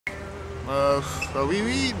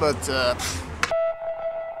Oui, but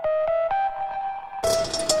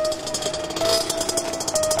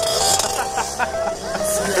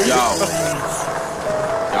Yo.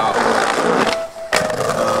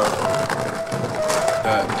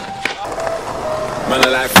 Man, I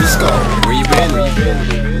like Frisco. Where you been?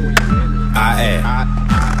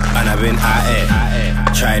 Man, I've been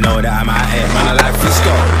try know that I'm man, I like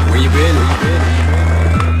Frisco. Where you been?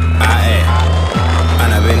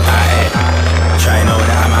 Man, I've been try know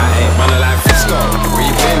that I'm man, I like Frisco. Where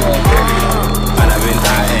you been? Man, I've been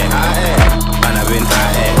man, I've been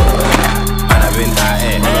man, I've been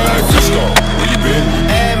man, I like Frisco. Where you been?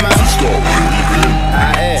 Man, Frisco.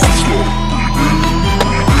 Frisco.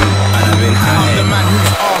 Man, I've been I'm the man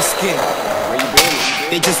who's asking. Where you been?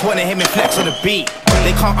 They just wanna hear me flex on the beat.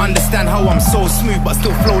 They can't understand how I'm so smooth, but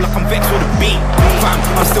still flow like I'm vexed with a beat. Fam,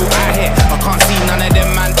 I'm still out here. I can't see none of them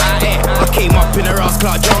man out here. I came up in a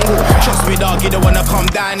Rascal jungle. Trust me, dog, you don't wanna come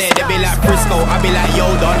down here. They be like Frisco, I be like yo,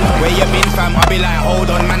 Don. Where you been, fam? I be like hold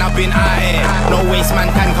on, man, I've been out here. No waste man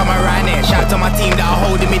can come around here. Shout to my team that are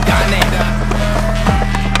holding me down here.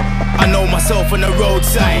 I know myself on the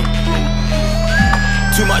roadside.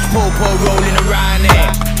 Too much po-po rolling around here.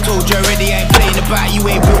 Told you already, I ain't playing about. You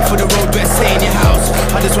ain't built for the road, best stay in your house.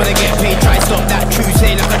 I just wanna get paid, try stop that true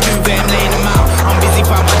say like I do, I'm laying them out. I'm busy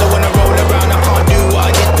fam, I don't wanna roll around. I can't do what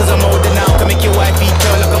I did cause I'm older now. Can make your wife eat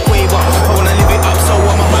girl like a quaver. I wanna live it up, so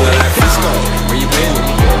I'm a man like Frisco. Where you been?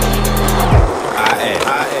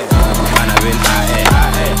 Man, I've been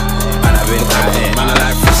man, I've been man, I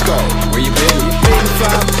like Frisco. Where you been?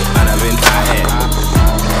 Fam? Man, I've been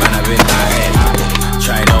man, I've been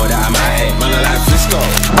try know that I'm man, I like Frisco.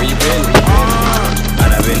 Where you been?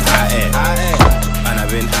 Man, I've been man, I've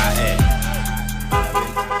been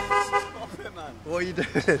what are you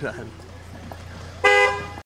doing, man?